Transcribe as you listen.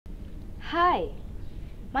Hi,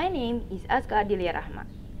 my name is Azka Adilya Rachma.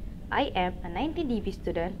 I am a 90 DB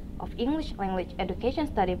student of English Language Education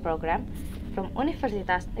Study Program from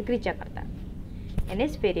Universitas Negeri Jakarta. In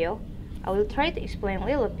this video, I will try to explain a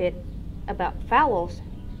little bit about vowels,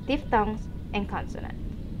 diphthongs, and consonants.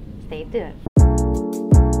 Stay tuned.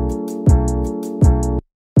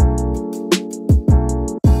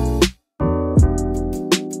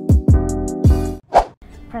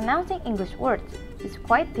 Pronouncing English words is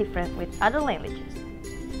quite different with other languages.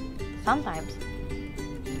 Sometimes,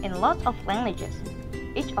 in lots of languages,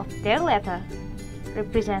 each of their letters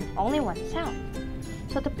represents only one sound.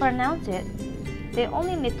 So to pronounce it, they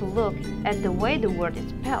only need to look at the way the word is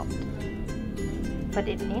spelled. But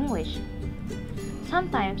in English,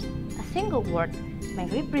 sometimes a single word may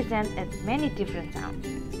represent as many different sounds.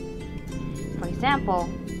 For example,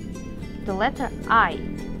 the letter I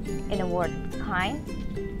in the word kind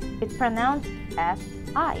is pronounced as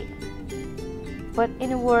I. But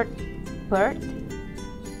in the word bird,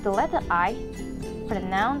 the letter I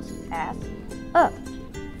pronounced as a.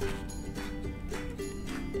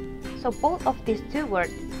 So both of these two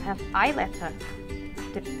words have I letter,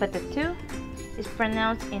 but the two is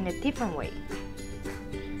pronounced in a different way.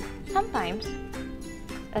 Sometimes,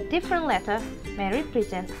 a different letter may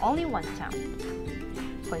represent only one sound.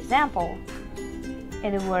 For example,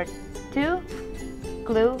 in the word to,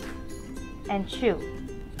 glue, and shoe.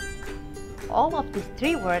 All of these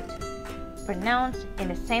three words pronounced in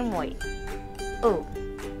the same way, oo.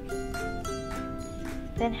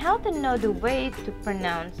 Then how to know the way to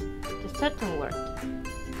pronounce the certain word?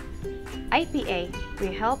 IPA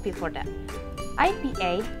will help you for that.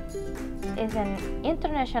 IPA is an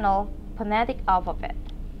international phonetic alphabet,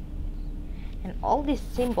 and all these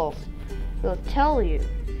symbols will tell you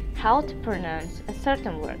how to pronounce a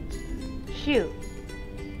certain word. Shoe,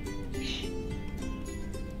 sh,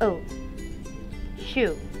 o,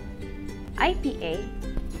 shoe. IPA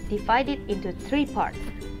divided into three parts: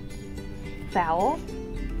 vowels,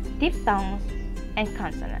 diphthongs, and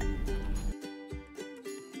consonants.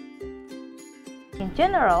 In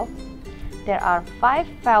general, there are 5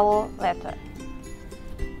 vowel letters,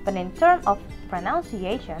 but in terms of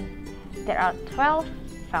pronunciation, there are 12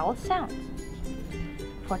 vowel sounds.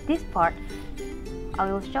 For this part, I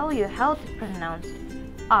will show you how to pronounce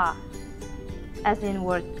a, as in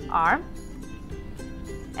word arm,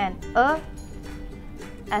 and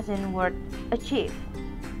as in word achieve.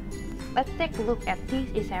 Let's take a look at this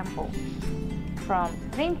example from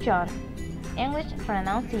Rachma English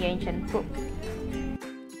Pronunciation book.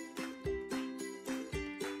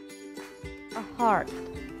 A heart,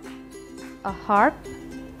 a harp,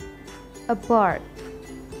 a bird,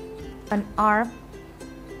 an arm,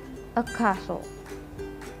 a castle,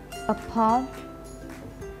 a palm,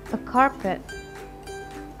 a carpet,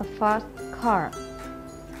 a fast car,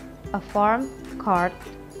 a farm cart,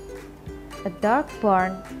 a dark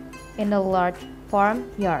barn in a large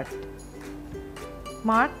farmyard.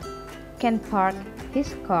 Mark can park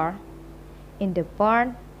his car in the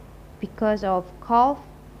barn because of calf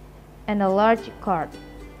and a large cart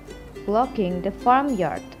blocking the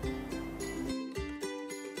farmyard.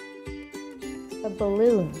 A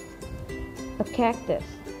balloon, a cactus,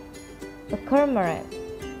 a cormorant,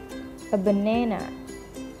 a banana,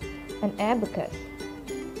 an abacus,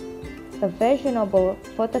 a fashionable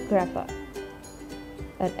photographer,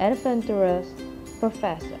 an adventurous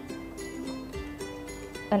professor,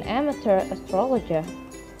 an amateur astrologer,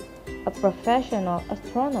 a professional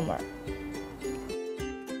astronomer.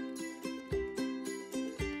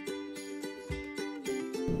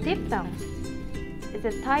 Diphthongs is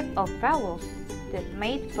a type of vowels that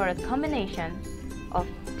made for a combination of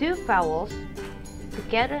 2 vowels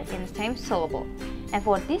together in the same syllable. And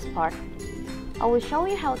for this part, I will show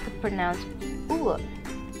you how to pronounce uwe,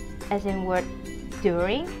 as in word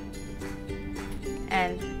during,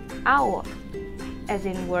 and hour, as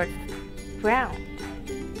in word round.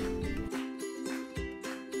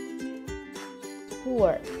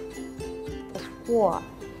 Poor, a squaw,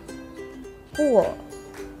 fool,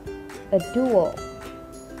 a duel,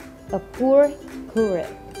 a poor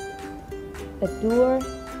curate, a doer,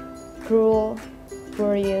 cruel,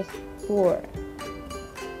 furious, poor.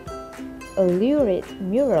 A lurid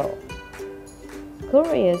mural,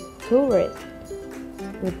 curious tourist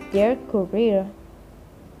with their career.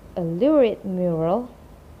 A lurid mural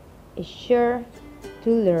is sure to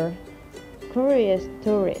lure curious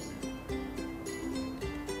tourists.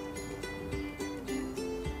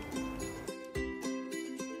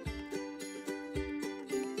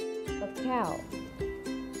 A cow,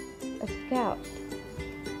 a scout,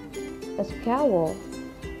 a scowl,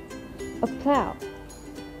 a plow,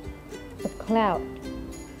 a cloud.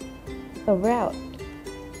 A route.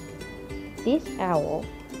 This owl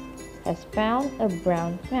has found a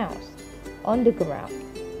brown mouse on the ground.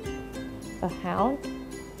 A hound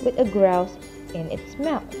with a grouse in its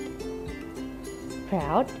mouth.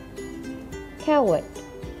 Proud, coward.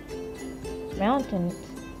 Mountains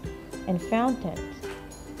and fountains.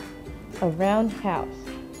 A round house.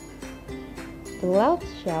 The loud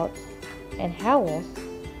shouts and howls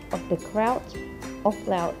of the crowds of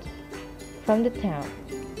louds from the town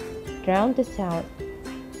drown the sound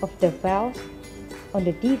of the vowels on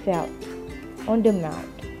the devout on the mount.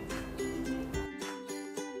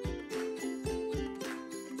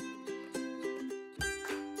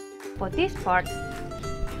 For this part,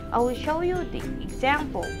 I will show you the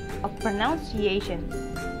example of pronunciation,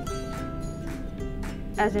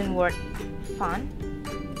 as in word fun,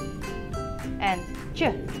 and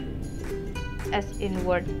j, as in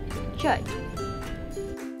word judge.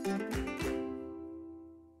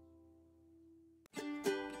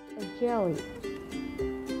 A jelly,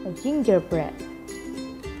 a gingerbread,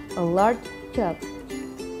 a large jug,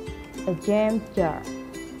 a jam jar,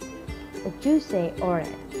 a juicy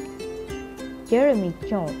orange. Jeremy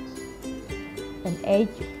Jones, an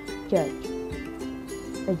aged judge,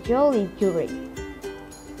 a jolly jury.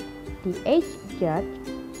 The aged judge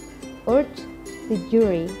urged the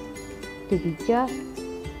jury to be just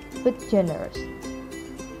but generous.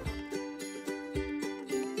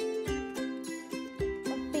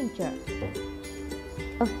 A finger,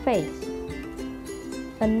 a face,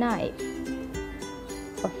 a knife,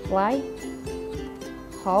 a fly,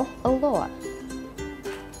 half a loaf.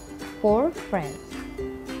 4 friends,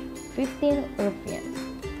 15 ruffians.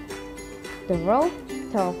 The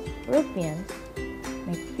rough-tough ruffians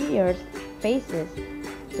make fierce faces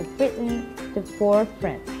to frighten the 4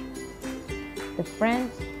 friends. The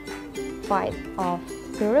friends fight off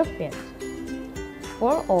the ruffians.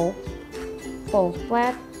 4 oaks fall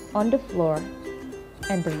flat on the floor,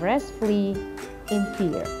 and the rest flee in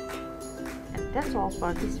fear. And that's all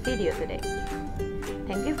for this video today.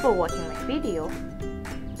 Thank you for watching my video,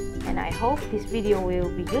 and I hope this video will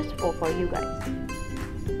be useful for you guys.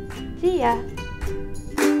 See ya!